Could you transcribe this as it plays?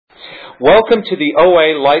Welcome to the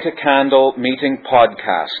OA Light a Candle Meeting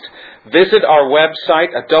Podcast. Visit our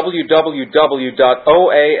website at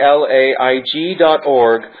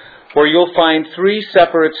www.oalaig.org, where you'll find 3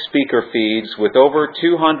 separate speaker feeds with over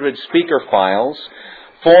 200 speaker files,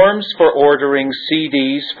 forms for ordering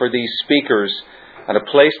CDs for these speakers, and a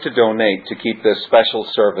place to donate to keep this special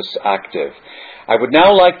service active. I would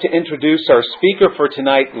now like to introduce our speaker for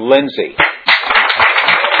tonight, Lindsay.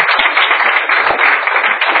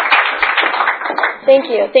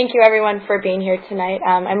 Thank you everyone for being here tonight.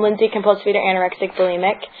 I'm Lindsay, compulsive eater, anorexic,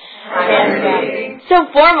 bulimic. And so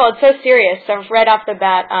formal, it's so serious. So right off the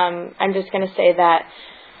bat, I'm just going to say that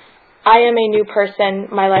I am a new person.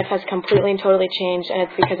 My life has completely and totally changed, and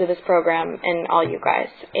it's because of this program and all you guys.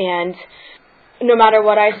 And no matter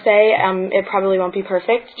what I say, it probably won't be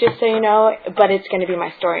perfect, just so you know, but it's going to be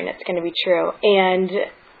my story, and it's going to be true. And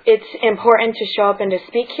it's important to show up and to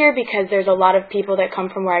speak here because there's a lot of people that come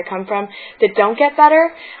from where I come from that don't get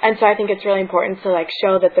better, and so I think it's really important to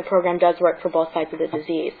show that the program does work for both sides of the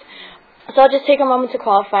disease. So I'll just take a moment to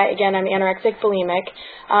qualify. Again, I'm anorexic bulimic.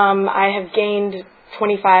 I have gained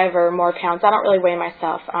 25 or more pounds. I don't really weigh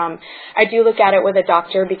myself. I do look at it with a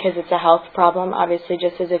doctor because it's a health problem, obviously,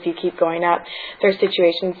 just as if you keep going up. There's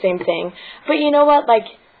situations, same thing. But you know what,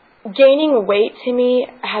 gaining weight to me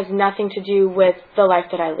has nothing to do with the life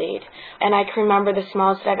that I lead. And I can remember the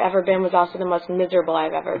smallest I've ever been was also the most miserable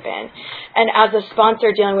I've ever been. And as a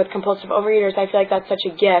sponsor dealing with compulsive overeaters, I feel like that's such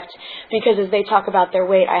a gift because as they talk about their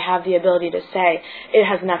weight, I have the ability to say it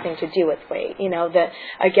has nothing to do with weight. You know,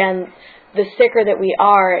 again, the sicker that we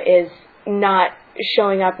are is not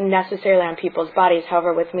showing up necessarily on people's bodies.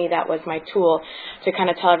 However, with me, that was my tool to kind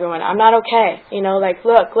of tell everyone, I'm not okay. You know,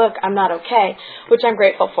 look, I'm not okay, which I'm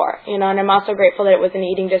grateful for. You know, and I'm also grateful that it was an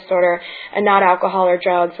eating disorder and not alcohol or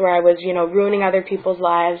drugs where I was, ruining other people's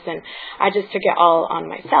lives, and I just took it all on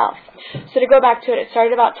myself. So to go back to it, it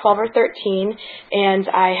started about 12 or 13, and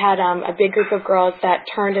I had a big group of girls that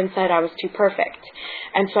turned and said I was too perfect.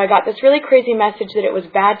 And so I got this really crazy message that it was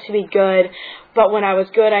bad to be good, but when I was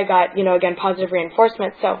good, I got, again, positive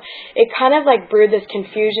reinforcement. So it kind of brewed this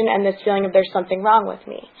confusion and this feeling of there's something wrong with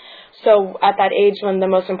me. So at that age when the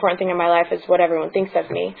most important thing in my life is what everyone thinks of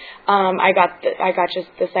me, I got just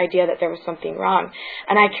this idea that there was something wrong.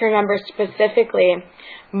 And I can remember specifically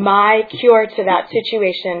my cure to that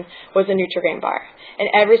situation was a Nutri-Grain bar. And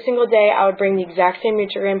every single day I would bring the exact same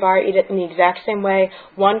Nutri-Grain bar, eat it in the exact same way,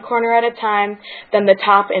 one corner at a time, then the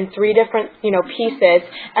top in 3 different, pieces,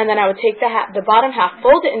 and then I would take the bottom half,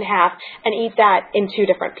 fold it in half, and eat that in 2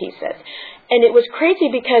 different pieces. And it was crazy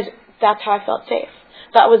because that's how I felt safe.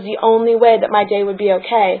 That was the only way that my day would be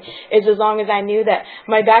okay, is as long as I knew that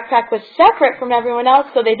my backpack was separate from everyone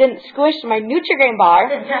else so they didn't squish my Nutri-Grain bar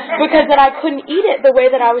because then I couldn't eat it the way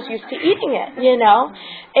that I was used to eating it,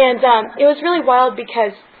 And it was really wild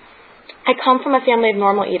because I come from a family of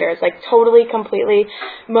normal eaters, totally, completely.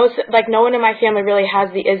 No one in my family really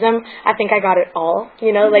has the ism. I think I got it all,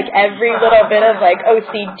 every little bit of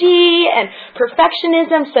OCD and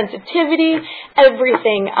perfectionism, sensitivity,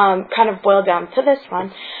 everything kind of boiled down to this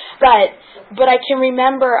one. But I can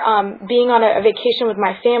remember being on a vacation with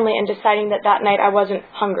my family and deciding that night I wasn't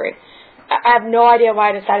hungry. I have no idea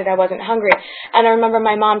why I decided I wasn't hungry. And I remember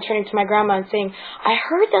my mom turning to my grandma and saying, I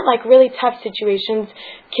heard that really tough situations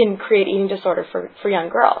can create eating disorder for young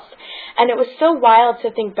girls. And it was so wild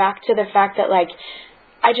to think back to the fact that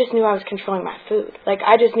I just knew I was controlling my food.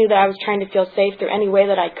 I just knew that I was trying to feel safe through any way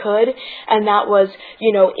that I could. And that was,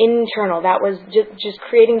 internal. That was just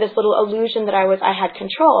creating this little illusion that I had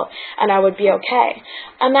control and I would be okay.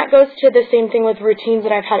 And that goes to the same thing with routines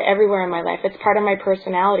that I've had everywhere in my life. It's part of my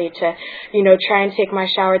personality to, try and take my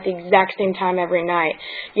shower at the exact same time every night,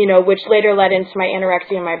 which later led into my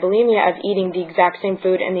anorexia and my bulimia of eating the exact same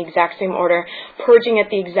food in the exact same order, purging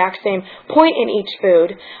at the exact same point in each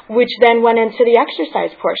food, which then went into the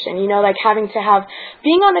exercise portion, having to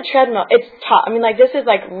being on the treadmill, it's tough. This is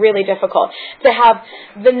really difficult to have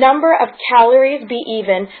the number of calories be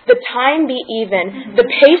even, the time be even, the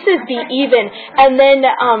paces be even, and then,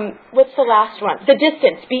 what's the last one? The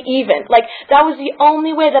distance be even. That was the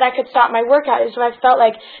only way that I could stop my workout is when I felt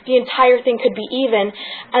like the entire thing could be even.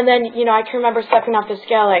 And then, I can remember stepping off the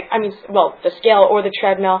scale, the scale or the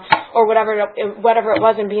treadmill or whatever it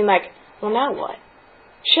was and being well, now what?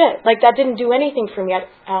 Shit, that didn't do anything for me. I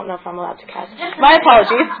don't know if I'm allowed to cuss. My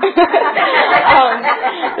apologies.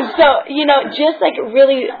 So, just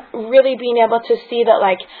really, really being able to see that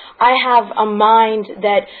I have a mind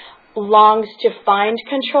that longs to find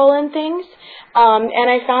control in things. And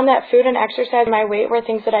I found that food and exercise, my weight, were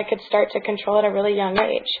things that I could start to control at a really young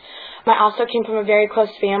age. I also came from a very close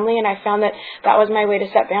family, and I found that that was my way to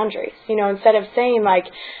set boundaries. Instead of saying, like,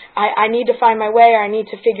 I need to find my way or I need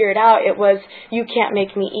to figure it out, it was, you can't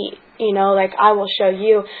make me eat. Like, I will show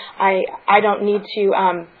you. I don't need to,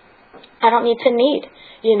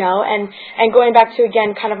 and going back to,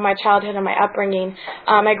 again, kind of my childhood and my upbringing,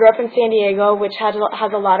 I grew up in San Diego, which has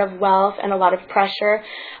a lot of wealth and a lot of pressure,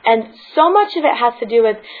 and so much of it has to do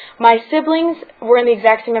with my siblings were in the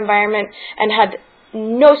exact same environment and had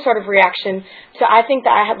no sort of reaction to, I think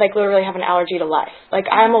that I had, like, literally have an allergy to life. Like,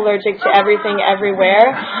 I'm allergic to everything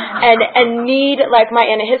everywhere, and need, like, my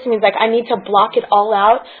antihistamines, like, I need to block it all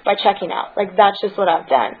out by checking out. Like, that's just what I've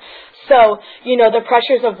done. So, the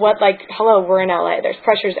pressures of what, like, hello, we're in LA, there's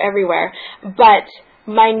pressures everywhere, but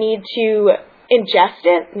my need to ingest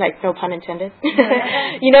it, like, no pun intended, but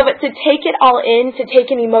to take it all in, to take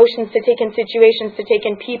in emotions, to take in situations, to take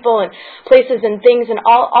in people and places and things, and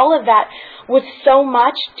all of that was so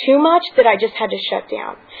much, too much, that I just had to shut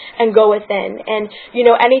down and go within. And,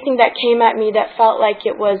 anything that came at me that felt like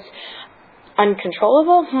it was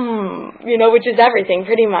uncontrollable, which is everything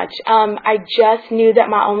pretty much. I just knew that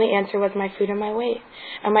my only answer was my food and my weight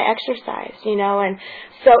and my exercise, and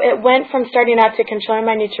so it went from starting out to controlling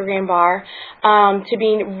my Nutrigrain bar, to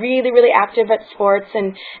being really, really active at sports,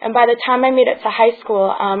 and by the time I made it to high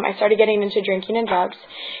school, I started getting into drinking and drugs,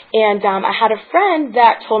 and I had a friend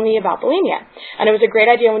that told me about bulimia, and it was a great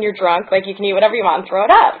idea when you're drunk, like, you can eat whatever you want and throw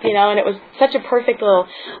it up, and it was such a perfect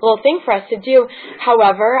little thing for us to do.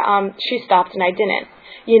 However, she stopped and I didn't.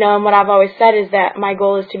 And what I've always said is that my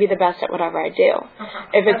goal is to be the best at whatever I do.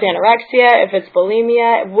 If it's anorexia, if it's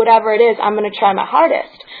bulimia, whatever it is, I'm going to try my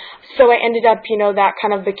hardest. So I ended up, that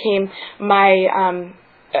kind of became my,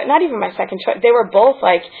 not even my second choice. They were both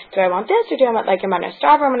like, do I want this or do I want, like, am I going to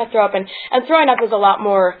starve or am I going to throw up? And throwing up is a lot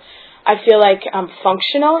more, I feel like,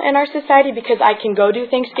 functional in our society, because I can go do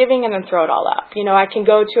Thanksgiving and then throw it all up. I can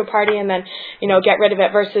go to a party and then, get rid of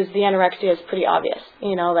it, versus the anorexia is pretty obvious,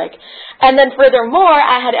 And then furthermore,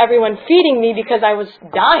 I had everyone feeding me because I was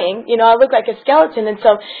dying. I looked like a skeleton, and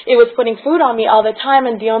so it was putting food on me all the time,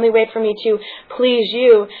 and the only way for me to please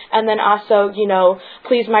you and then also,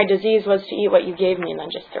 please my disease was to eat what you gave me and then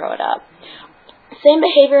just throw it up. Same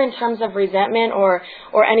behavior in terms of resentment or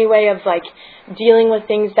any way of, like, dealing with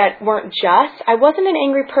things that weren't just. I wasn't an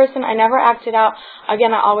angry person. I never acted out.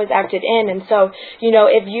 Again, I always acted in. And so,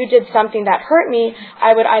 if you did something that hurt me,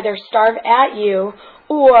 I would either starve at you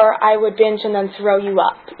or I would binge and then throw you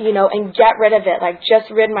up, and get rid of it, like,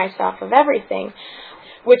 just rid myself of everything,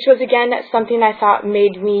 which was, again, something I thought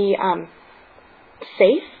made me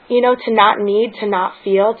safe, to not need, to not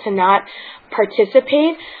feel, to not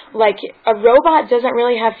participate. Like, a robot doesn't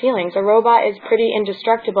really have feelings. A robot is pretty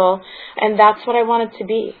indestructible, and that's what I wanted to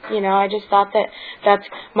be. I just thought that that's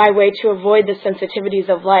my way to avoid the sensitivities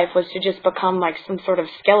of life, was to just become like some sort of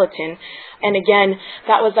skeleton. And again,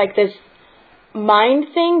 that was like this mind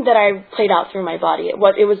thing that I played out through my body. It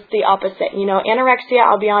was the opposite. Anorexia,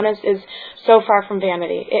 I'll be honest, is so far from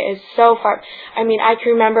vanity. It is so far. I mean, I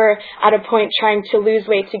can remember at a point trying to lose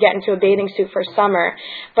weight to get into a bathing suit for summer.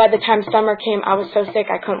 By the time summer came, I was so sick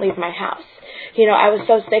I couldn't leave my house. I was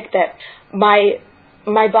so sick that my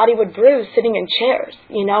body would bruise sitting in chairs,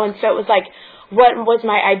 and so it was like, what was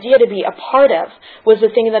my idea to be a part of was the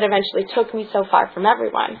thing that eventually took me so far from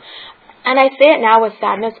everyone. And I say it now with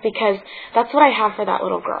sadness because that's what I have for that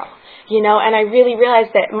little girl, and I really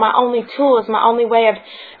realized that my only tool is my only way of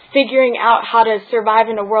figuring out how to survive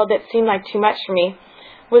in a world that seemed like too much for me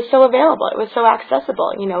was so available. It was so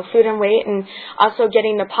accessible, food and weight, and also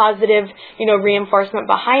getting the positive, reinforcement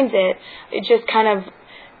behind it. It just kind of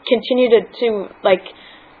continued to like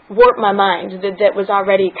warp my mind that was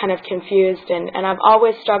already kind of confused, and I've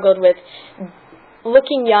always struggled with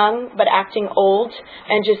looking young but acting old,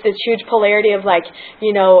 and just this huge polarity of like,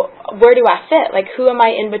 where do I fit? Like, who am I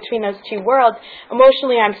in between those two worlds?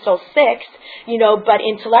 Emotionally, I'm still 6, but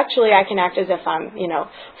intellectually I can act as if I'm,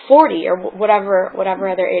 40 or whatever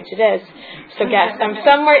other age it is. So guess. I'm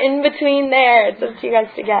somewhere in between there. It's up to you guys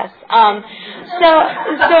to guess.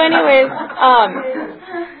 So anyways,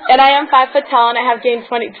 and I am 5 foot tall, and I have gained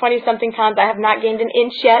 20 something pounds. I have not gained an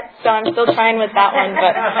inch yet, so I'm still trying with that one,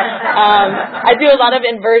 but I do a lot of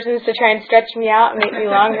inversions to try and stretch me out and make me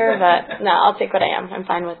longer, but no, I'll take what I am. I'm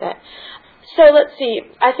fine with it. So let's see.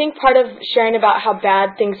 I think part of sharing about how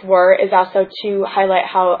bad things were is also to highlight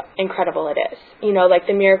how incredible it is. You know, like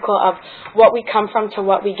the miracle of what we come from to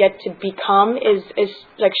what we get to become is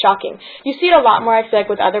like shocking. You see it a lot more, I feel like,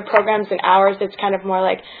 with other programs and ours. It's kind of more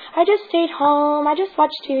like, I just stayed home, I just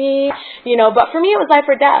watched TV, you know. But for me, it was life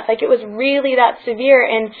or death. Like, it was really that severe.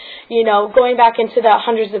 And, you know, going back into the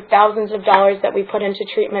hundreds of thousands of dollars that we put into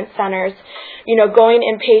treatment centers, you know, going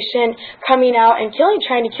inpatient, coming out and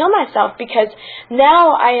trying to kill myself, because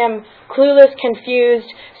now I am clueless, confused,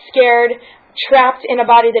 scared, trapped in a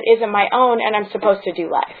body that isn't my own, and I'm supposed to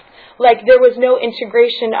do life. Like, there was no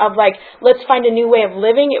integration of, like, let's find a new way of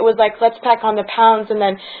living. It was like, let's pack on the pounds and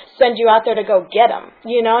then send you out there to go get them,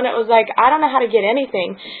 you know? And it was like, I don't know how to get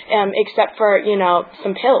anything except for, you know,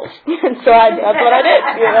 some pills. And so that's what I did,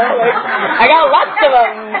 you know? Like, I got lots of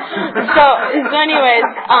them. So anyways,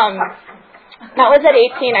 that was at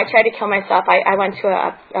 18. I tried to kill myself. I went to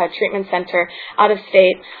a treatment center out of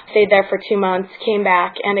state, stayed there for 2 months, came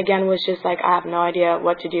back, and again was just like, I have no idea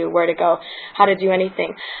what to do, where to go, how to do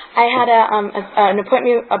anything. I had an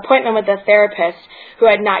appointment with a therapist who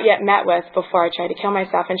I had not yet met with before I tried to kill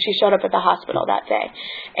myself, and she showed up at the hospital that day.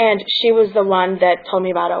 And she was the one that told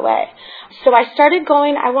me about OA. So I started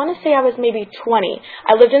going, I want to say I was maybe 20.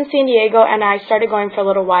 I lived in San Diego, and I started going for a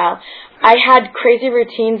little while. I had crazy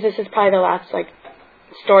routines. This is probably the last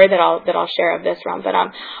story that I'll share of this realm. But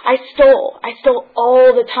I stole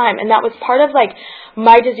all the time, and that was part of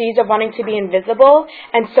my disease of wanting to be invisible.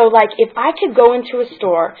 And so if I could go into a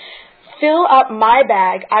store, fill up my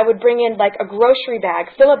bag, I would bring in a grocery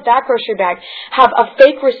bag, fill up that grocery bag, have a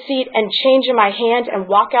fake receipt and change in my hand and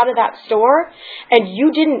walk out of that store, and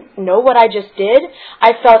you didn't know what I just did.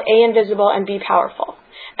 I felt A, invisible, and B, powerful.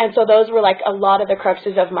 And so those were a lot of the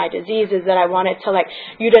cruxes of my disease, is that I wanted to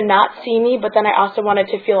you to not see me, but then I also wanted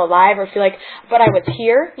to feel alive or feel but I was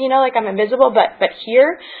here, I'm invisible, but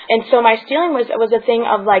here. And so my stealing was a thing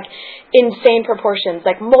of insane proportions,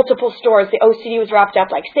 multiple stores. The OCD was wrapped up,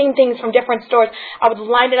 same things from different stores. I would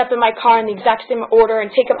line it up in my car in the exact same order and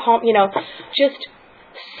take it home, just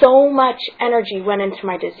so much energy went into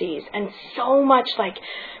my disease, and so much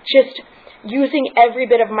just using every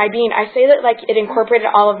bit of my being. I say that it incorporated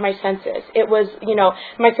all of my senses. It was,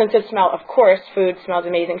 my sense of smell, of course, food smells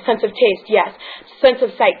amazing. Sense of taste, yes. Sense of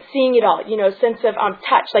sight, seeing it all. Sense of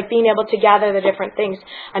touch, being able to gather the different things.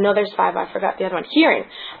 I know there's 5, I forgot the other one. Hearing.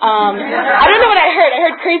 I don't know what I heard. I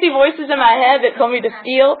heard crazy voices in my head that told me to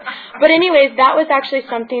steal. But anyways, that was actually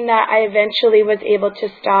something that I eventually was able to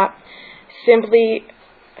stop simply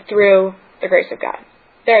through the grace of God.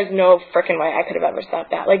 There is no frickin' way I could have ever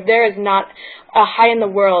stopped that. There is not a high in the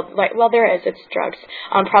world. Well, there is. It's drugs.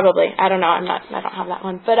 Probably. I don't know. I don't have that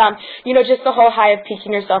one. But, just the whole high of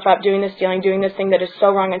peaking yourself up, doing this, stealing, doing this thing that is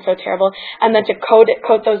so wrong and so terrible. And then to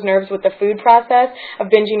coat those nerves with the food process of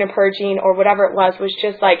binging and purging or whatever it was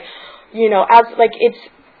just it's,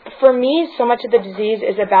 for me, so much of the disease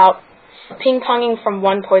is about ping-ponging from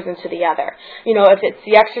one poison to the other. If it's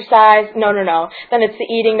the exercise, no. Then it's the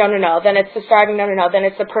eating, no. Then it's the starving, no. Then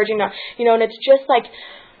it's the purging, no. And it's just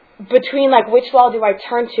between which wall do I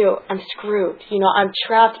turn to? I'm screwed. I'm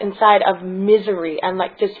trapped inside of misery and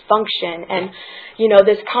dysfunction and,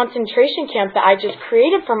 this concentration camp that I just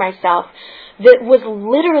created for myself that was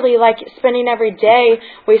literally spending every day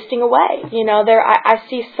wasting away. I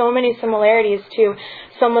see so many similarities to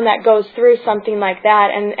someone that goes through something like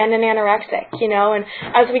that and an anorexic, and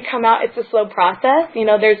as we come out, it's a slow process.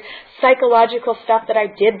 There's psychological stuff that I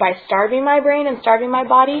did by starving my brain and starving my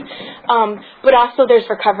body, but also there's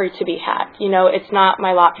recovery to be had. It's not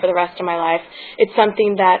my lot for the rest of my life. It's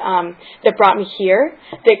something that that brought me here,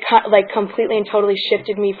 that completely and totally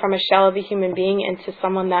shifted me from a shell of a human being into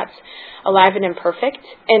someone that's alive and imperfect.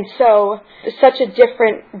 And so such a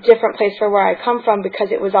different place for where I come from, because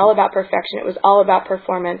it was all about perfection. It was all about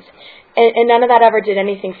performance. And none of that ever did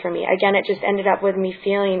anything for me. Again, it just ended up with me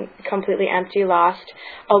feeling completely empty, lost,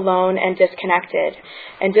 alone, and disconnected.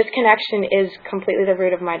 And disconnection is completely the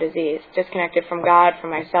root of my disease. Disconnected from God, from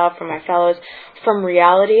myself, from my fellows, from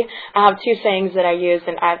reality. I have 2 sayings that I use,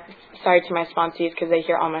 and sorry to my sponsees because they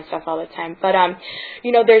hear all my stuff all the time. But,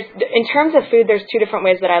 there's, in terms of food, there's 2 different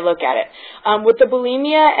ways that I look at it. With the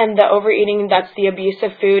bulimia and the overeating, that's the abuse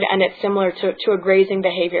of food, and it's similar to a grazing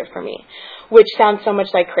behavior for me, which sounds so much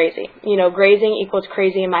like crazy. Grazing equals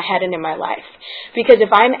crazy in my head and in my life. Because if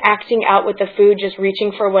I'm acting out with the food, just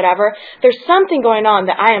reaching for whatever, there's something going on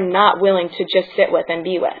that I am not willing to just sit with and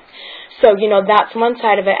be with. So, that's one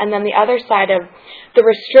side of it. And then the other side of the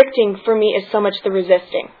restricting for me is so much the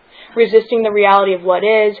resisting. Resisting the reality of what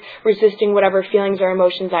is, resisting whatever feelings or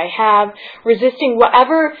emotions I have, resisting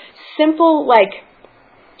whatever simple,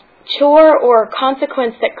 chore or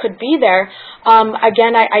consequence that could be there,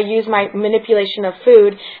 again, I use my manipulation of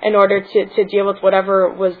food in order to deal with whatever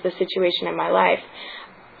was the situation in my life.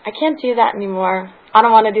 I can't do that anymore. I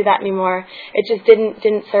don't want to do that anymore. It just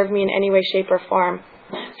didn't serve me in any way, shape, or form.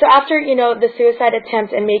 So after, the suicide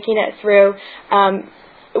attempt and making it through,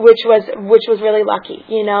 which was really lucky,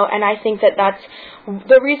 and I think that's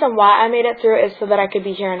the reason why I made it through is so that I could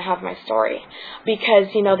be here and have my story. Because,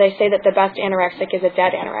 they say that the best anorexic is a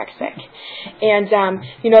dead anorexic. And,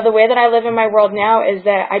 the way that I live in my world now is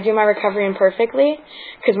that I do my recovery imperfectly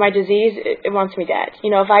because my disease, it wants me dead.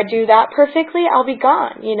 If I do that perfectly, I'll be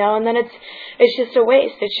gone, and then it's just a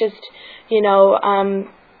waste. It's just,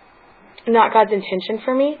 not God's intention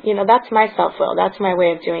for me. That's my self-will. That's my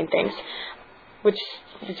way of doing things, which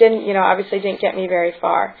obviously didn't get me very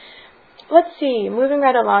far. Let's see, moving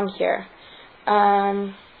right along here.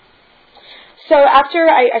 So after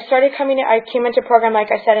I started I came into program,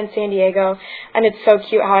 like I said, in San Diego, and it's so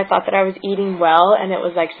cute how I thought that I was eating well, and it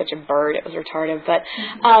was like such a bird. It was retarded. But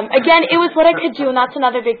again, it was what I could do, and that's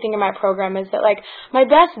another big thing in my program is that, my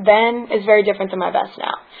best then is very different than my best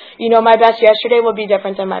now. My best yesterday will be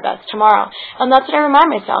different than my best tomorrow. And that's what I remind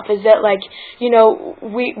myself is that,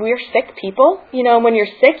 we're sick people. When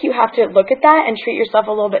you're sick, you have to look at that and treat yourself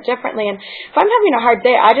a little bit differently. And if I'm having a hard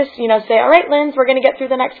day, I just, say, all right, Linz, we're going to get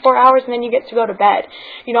through the next 4 hours, and then you get to go to bed.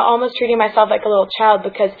 Almost treating myself like a little child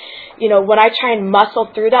because, when I try and muscle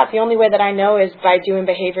through that, the only way that I know is by doing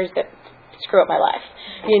behaviors that screw up my life,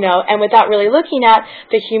 and without really looking at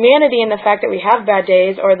the humanity and the fact that we have bad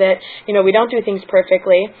days or that, we don't do things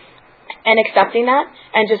perfectly and accepting that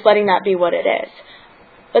and just letting that be what it is.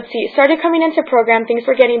 Let's see, started coming into program, things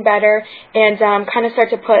were getting better, and kind of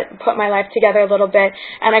started to put my life together a little bit,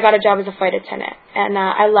 and I got a job as a flight attendant. And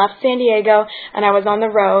I left San Diego, and I was on the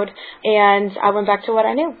road, and I went back to what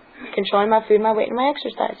I knew, controlling my food, my weight, and my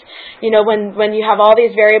exercise. When you have all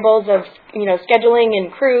these variables of, scheduling and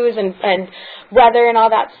crews and weather and all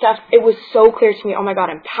that stuff, it was so clear to me, oh my God,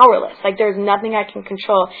 I'm powerless. There's nothing I can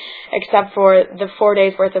control except for the 4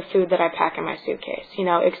 days worth of food that I pack in my suitcase,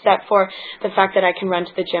 except for the fact that I can run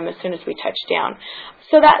to the gym as soon as we touch down.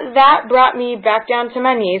 So that brought me back down to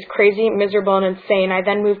my knees, crazy, miserable, and insane. I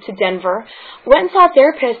then moved to Denver, went and saw a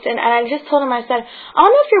therapist, and I just told him, I said, I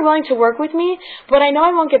don't know if you're willing to work with me, but I know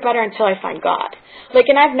I won't get better until I find God.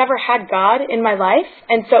 And I've never had God in my life,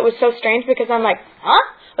 and so it was so strange because I'm like, huh?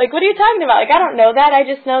 What are you talking about? I don't know that. I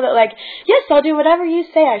just know that, yes, I'll do whatever you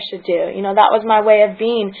say I should do. That was my way of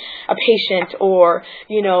being a patient or,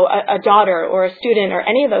 a daughter or a student or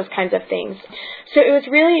any of those kinds of things. So it was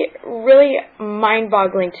really, really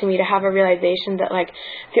mind-boggling to me to have a realization that,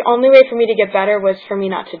 the only way for me to get better was for me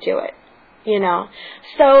not to do it.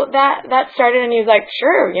 So that started, and he was like,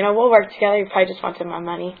 sure, we'll work together. He probably just wanted my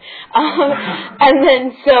money. And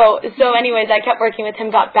then, so anyways, I kept working with him,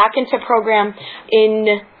 got back into program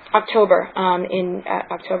in October of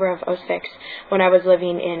 2006 when I was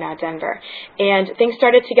living in Denver. And things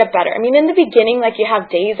started to get better. I mean, in the beginning, you have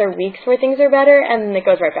days or weeks where things are better, and then it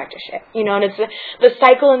goes right back to shit. And it's the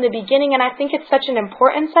cycle in the beginning, and I think it's such an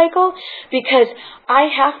important cycle because I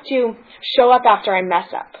have to show up after I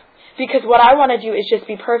mess up. Because what I want to do is just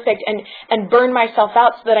be perfect and burn myself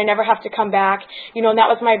out so that I never have to come back. And that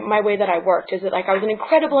was my way that I worked. Is that I was an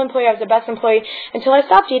incredible employee, I was the best employee until I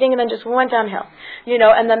stopped eating and then just went downhill.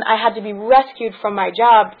 And then I had to be rescued from my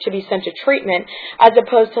job to be sent to treatment as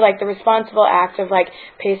opposed to the responsible act of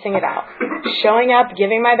pacing it out. Showing up,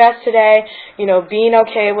 giving my best today, being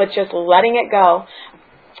okay with just letting it go.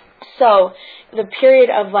 So the period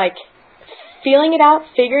of feeling it out,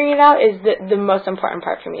 figuring it out is the most important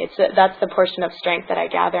part for me. That's the portion of strength that I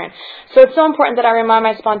gather. And so it's so important that I remind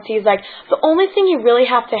my sponsees, the only thing you really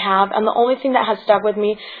have to have, and the only thing that has stuck with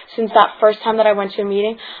me since that first time that I went to a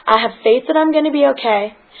meeting, I have faith that I'm going to be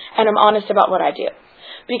okay, and I'm honest about what I do.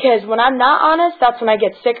 Because when I'm not honest, that's when I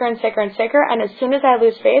get sicker and sicker and sicker, and as soon as I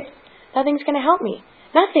lose faith, nothing's going to help me.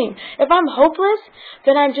 Nothing. If I'm hopeless,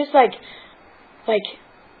 then I'm just that's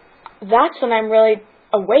when I'm really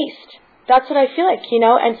a waste. That's what I feel like,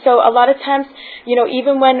 and so a lot of times,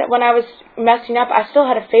 even when I was messing up, I still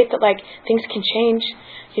had a faith that things can change,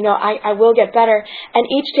 I will get better. And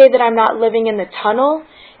each day that I'm not living in the tunnel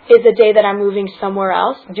is a day that I'm moving somewhere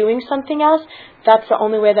else, doing something else. That's the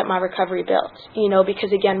only way that my recovery built,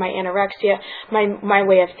 because again, my anorexia, my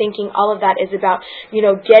way of thinking, all of that is about,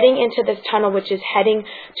 getting into this tunnel, which is heading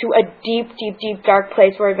to a deep, deep, deep dark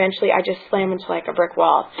place where eventually I just slam into a brick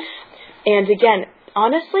wall. And again,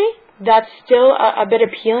 honestly, that's still a bit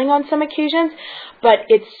appealing on some occasions, but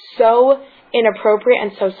it's so inappropriate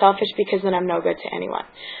and so selfish because then I'm no good to anyone.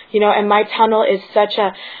 And my tunnel is such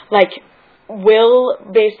a,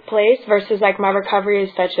 will-based place versus like my recovery is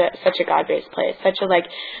such a God-based place. Such a like,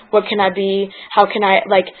 what can I be? How can I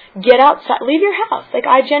like get outside? Leave your house. Like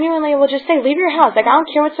I genuinely will just say, leave your house. Like I don't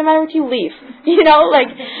care what's the matter with you. Leave. Like,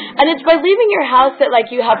 and it's by leaving your house that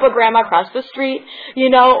like you help a grandma cross the street.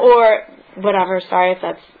 Or whatever. Sorry if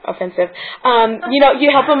that's offensive. You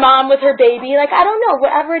help a mom with her baby. Like I don't know,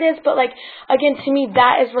 whatever it is. But like again, to me,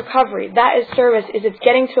 that is recovery. That is service. Is it's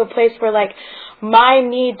getting to a place where like my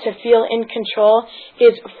need to feel in control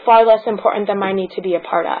is far less important than my need to be a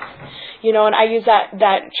part of. And I use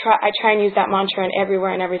I try and use that mantra in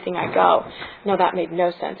everywhere and everything I go. No, that made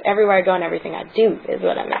no sense. Everywhere I go and everything I do is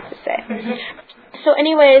what I meant to say. So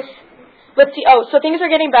anyways, let's see. So things are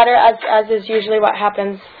getting better as is usually what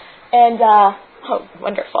happens. And,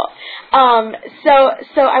 wonderful.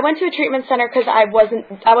 So I went to a treatment center because I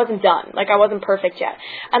wasn't done. Like I wasn't perfect yet.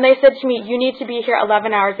 And they said to me, you need to be here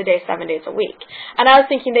 11 hours a day, 7 days a week. And I was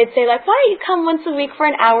thinking they'd say like, why don't you come once a week for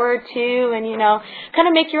an hour or two and, kind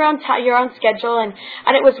of make your own schedule. And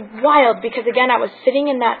it was wild because again, I was sitting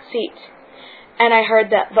in that seat and I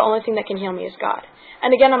heard that the only thing that can heal me is God.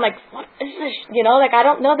 And again, I'm like, what is this? Like I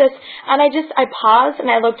don't know this. And I paused and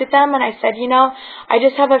I looked at them and I said, I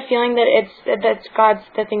just have a feeling that's God's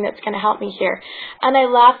the thing that's going to help me here. And I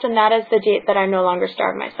laughed, and that is the date that I no longer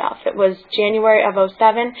starved myself. It was January of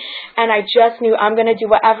 2007, and I just knew I'm going to do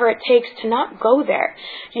whatever it takes to not go there,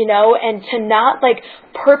 and to not like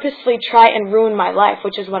purposely try and ruin my life,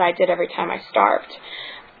 which is what I did every time I starved.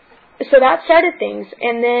 So that started things,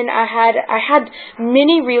 and then I had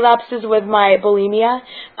many relapses with my bulimia,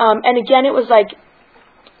 and again it was like,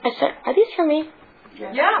 I said, are these for me?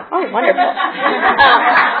 Yeah. Oh, wonderful.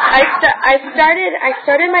 I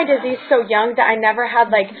started my disease so young that I never had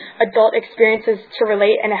like adult experiences to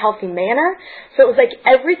relate in a healthy manner. So it was like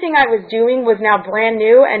everything I was doing was now brand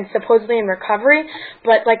new and supposedly in recovery,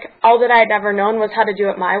 but like all that I had ever known was how to do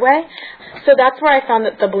it my way. So that's where I found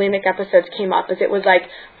that the bulimic episodes came up, as it was like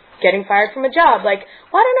getting fired from a job. Like,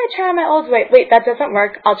 why don't I try my old way? Wait, that doesn't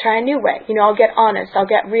work. I'll try a new way. I'll get honest. I'll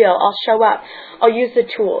get real. I'll show up. I'll use the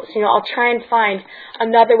tools. I'll try and find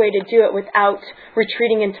another way to do it without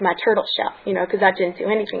retreating into my turtle shell, because that didn't do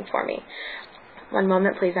anything for me. One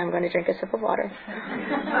moment, please. I'm going to drink a sip of water.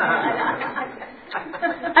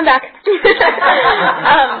 I'm back.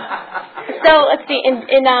 So let's see. In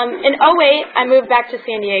 2008, I moved back to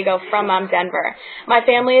San Diego from Denver. My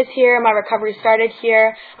family is here. My recovery started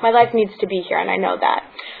here. My life needs to be here, and I know that.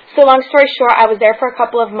 So long story short, I was there for a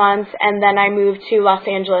couple of months, and then I moved to Los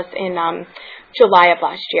Angeles in July of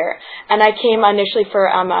last year. And I came initially for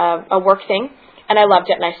a work thing, and I loved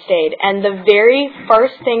it, and I stayed. And the very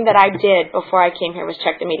first thing that I did before I came here was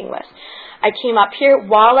check the meeting list. I came up here.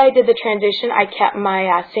 While I did the transition, I kept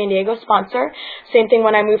my San Diego sponsor. Same thing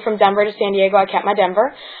when I moved from Denver to San Diego, I kept my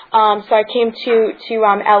Denver. So I came to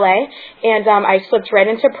LA, and I slipped right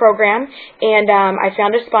into a program, and I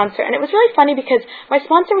found a sponsor. And it was really funny because my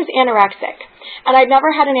sponsor was anorexic. And I'd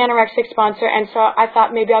never had an anorexic sponsor, and so I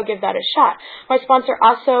thought maybe I'll give that a shot. My sponsor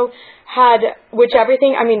also had,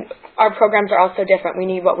 our programs are all so different. We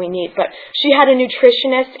need what we need. But she had a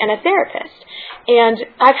nutritionist and a therapist. And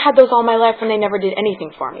I've had those all my life, and they never did anything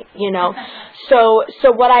for me, So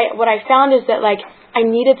what I found is that, like, I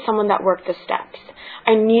needed someone that worked the steps.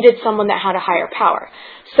 I needed someone that had a higher power.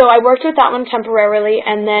 So I worked with that one temporarily,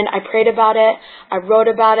 and then I prayed about it. I wrote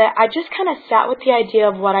about it. I just kind of sat with the idea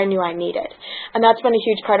of what I knew I needed. And that's been a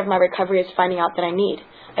huge part of my recovery, is finding out that I need.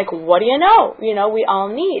 Like, what do you know? We all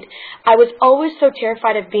need. I was always so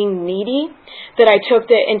terrified of being needy that I took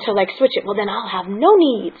it into, like, switch it. Well, then I'll have no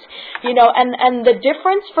needs. And the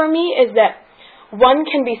difference for me is that one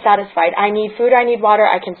can be satisfied. I need food, I need water,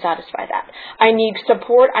 I can satisfy that. I need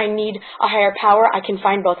support, I need a higher power, I can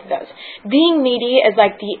find both of those. Being needy is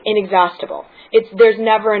like the inexhaustible. There's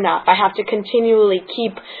never enough. I have to continually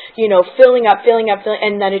keep, filling up,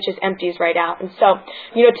 and then it just empties right out. And so,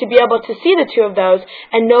 to be able to see the two of those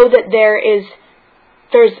and know that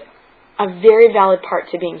there's a very valid part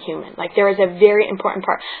to being human. Like, there is a very important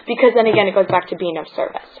part, because then again, it goes back to being of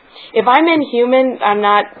service. If I'm inhuman, I'm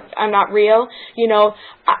not real.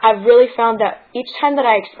 I've really found that each time that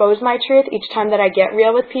I expose my truth, each time that I get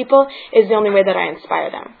real with people, is the only way that I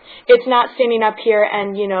inspire them. It's not standing up here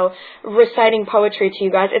and, reciting poetry to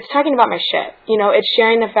you guys. It's talking about my shit. It's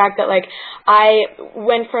sharing the fact that, like, I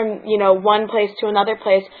went from, one place to another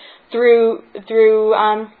place through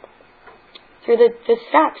the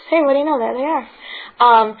steps. Hey, what do you know? There they are.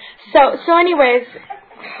 So anyways,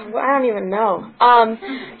 I don't even know.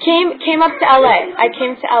 Came up to LA. I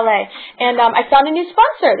came to LA, and I found a new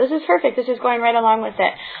sponsor. This is perfect. This is going right along with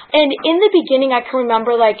it. And in the beginning, I can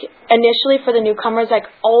remember, like, initially for the newcomers, like,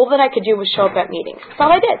 all that I could do was show up at meetings. That's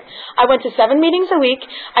all I did. I went to 7 meetings a week.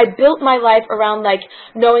 I built my life around, like,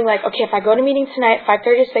 knowing, like, okay, if I go to meeting tonight,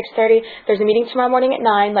 5:30 to 6:30, there's a meeting tomorrow morning at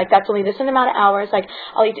 9, like, that's only this amount of hours, like,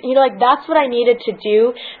 I'll eat, like, that's what I needed to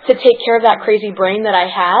do to take care of that crazy brain that I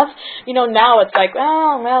have. Now it's like,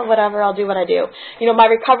 oh, well, whatever, I'll do what I do. My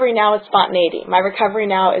recovery now is spontaneity. My recovery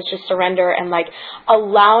now is just surrender and, like,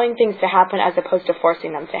 allowing things to happen as opposed to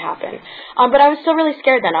forcing them to happen. But I was still really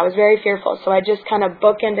scared then. I was very fearful. So I just kind of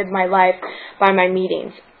bookended my life by my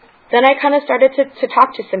meetings. Then I kind of started to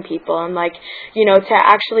talk to some people and, like, to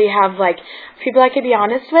actually have, like, people I could be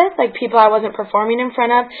honest with, like, people I wasn't performing in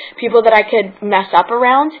front of, people that I could mess up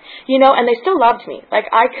around, and they still loved me. Like,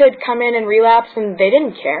 I could come in and relapse and they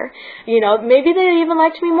didn't care. Maybe they even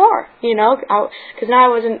liked me more, because now I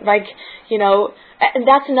wasn't, like, and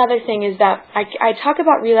that's another thing is that I talk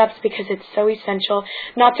about relapse because it's so essential,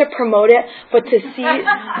 not to promote it, but to see,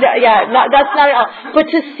 that's not at all, but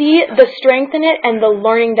to see the strength in it and the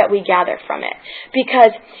learning that we gather from it.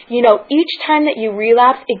 Because, each time that you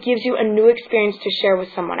relapse, it gives you a new experience to share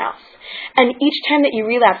with someone else. And each time that you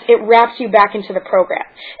relapse, it wraps you back into the program.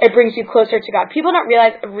 It brings you closer to God. People don't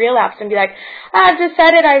relapse and be like, I've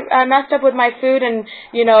decided I messed up with my food and,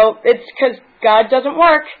 it's because God doesn't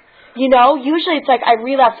work. Usually it's like I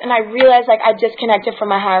relapse and I realize, like, I disconnected from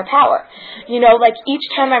my higher power. Like, each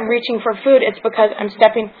time I'm reaching for food, it's because I'm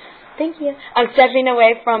stepping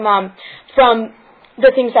away from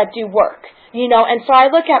the things that do work. And so I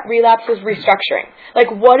look at relapse as restructuring. Like,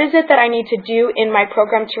 what is it that I need to do in my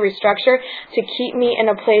program to restructure to keep me in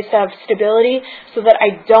a place of stability so that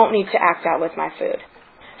I don't need to act out with my food?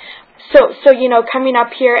 So coming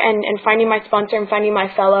up here and finding my sponsor and finding my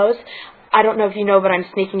fellows, I don't know if you know, but I'm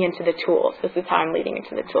sneaking into the tools. This is how I'm leading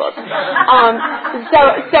into the tools.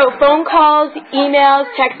 So phone calls, emails,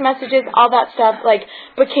 text messages, all that stuff, like,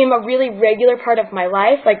 became a really regular part of my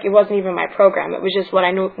life. Like, it wasn't even my program. It was just what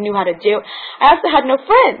I knew how to do. I also had no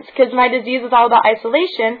friends because my disease was all about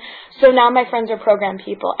isolation. So now my friends are program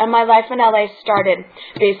people. And my life in LA started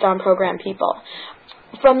based on program people.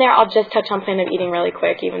 From there, I'll just touch on Planet Eating really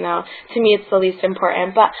quick, even though to me it's the least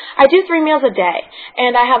important. But I do 3 meals a day,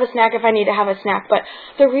 and I have a snack if I need to have a snack. But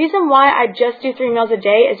the reason why I just do 3 meals a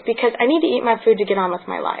day is because I need to eat my food to get on with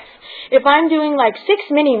my life. If I'm doing, like,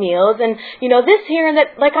 6 mini meals and, this here and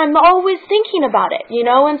that, like, I'm always thinking about it,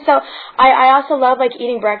 And so I also love, like,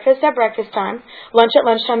 eating breakfast at breakfast time, lunch at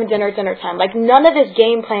lunchtime, and dinner at dinner time. Like, none of this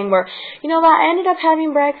game playing where, I ended up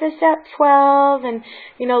having breakfast at 12 and,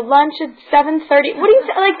 lunch at 7:30. What do you say?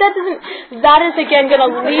 Like, that is again going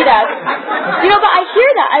to lead us. But I hear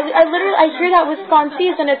that. I hear that with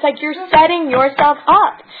sponsees, and it's like you're setting yourself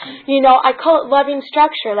up. I call it loving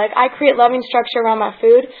structure. Like, I create loving structure around my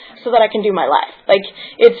food so that I can do my life. Like,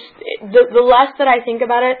 it's the less that I think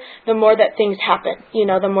about it, the more that things happen.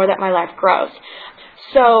 The more that my life grows.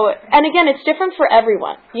 So, and again, it's different for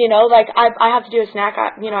everyone. Like, I have to do a snack.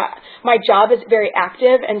 My job is very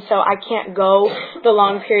active, and so I can't go the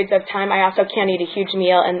long periods of time. I also can't eat a huge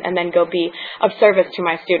meal and then go be of service to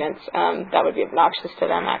my students. That would be obnoxious to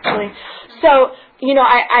them, actually. So,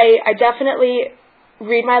 I definitely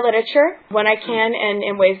read my literature when I can and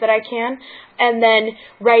in ways that I can. And then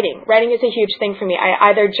writing. Writing is a huge thing for me. I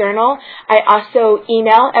either journal, I also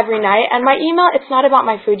email every night. And my email, it's not about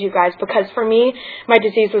my food, you guys, because for me, my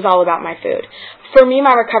disease was all about my food. For me,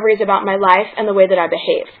 my recovery is about my life and the way that I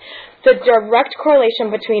behave. The direct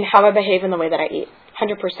correlation between how I behave and the way that I eat.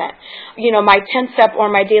 100%. My 10th step or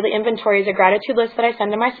my daily inventory is a gratitude list that I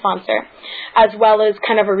send to my sponsor, as well as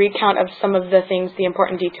kind of a recount of some of the things, the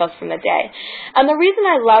important details from the day. And the reason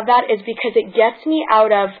I love that is because it gets me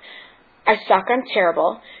out of, I suck, I'm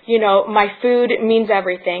terrible, my food means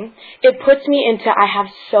everything. It puts me into, I have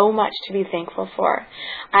so much to be thankful for.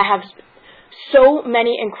 I have so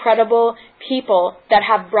many incredible people that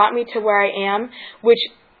have brought me to where I am, which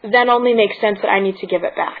then only makes sense that I need to give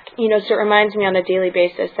it back. So it reminds me on a daily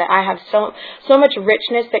basis that I have so much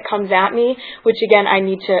richness that comes at me, which again, I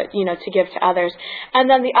need to, to give to others. And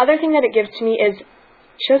then the other thing that it gives to me is,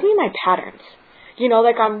 shows me my patterns.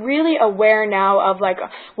 Like, I'm really aware now of, like,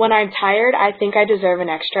 when I'm tired, I think I deserve an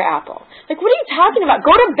extra apple. Like, what are you talking about?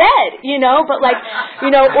 Go to bed, but like,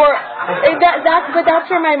 or that's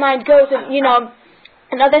where my mind goes. And,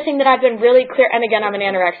 another thing that I've been really clear, and again, I'm an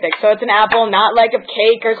anorexic, so it's an apple, not like a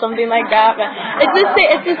cake or something like that, but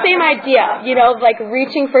it's the same idea, like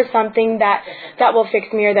reaching for something that will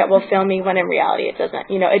fix me or that will fill me when in reality it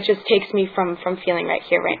doesn't. It just takes me from feeling right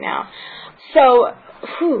here, right now. So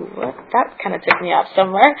that kind of took me off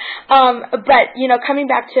somewhere. But, coming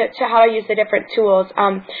back to how I use the different tools,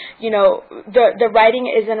 the writing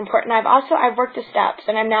is an important. I've worked the steps,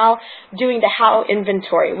 and I'm now doing the how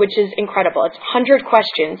inventory, which is incredible. It's 100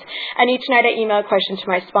 questions, and each night I email a question to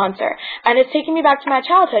my sponsor. And it's taking me back to my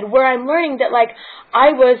childhood, where I'm learning that,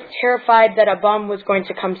 I was terrified that a bum was going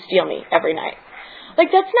to come steal me every night. That's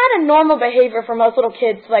not a normal behavior for most little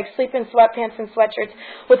kids to sleep in sweatpants and sweatshirts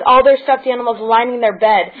with all their stuffed animals lining their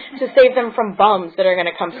bed to save them from bums that are going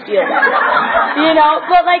to come steal them.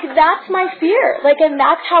 But that's my fear. And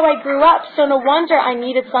that's how I grew up. So no wonder I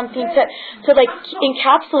needed something to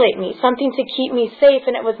encapsulate me, something to keep me safe,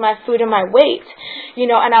 and it was my food and my weight.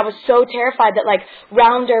 And I was so terrified that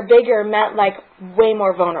rounder, bigger meant way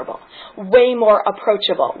more vulnerable, way more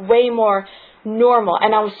approachable, way more normal,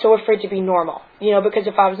 and I was so afraid to be normal, because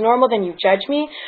if I was normal, then you judge me.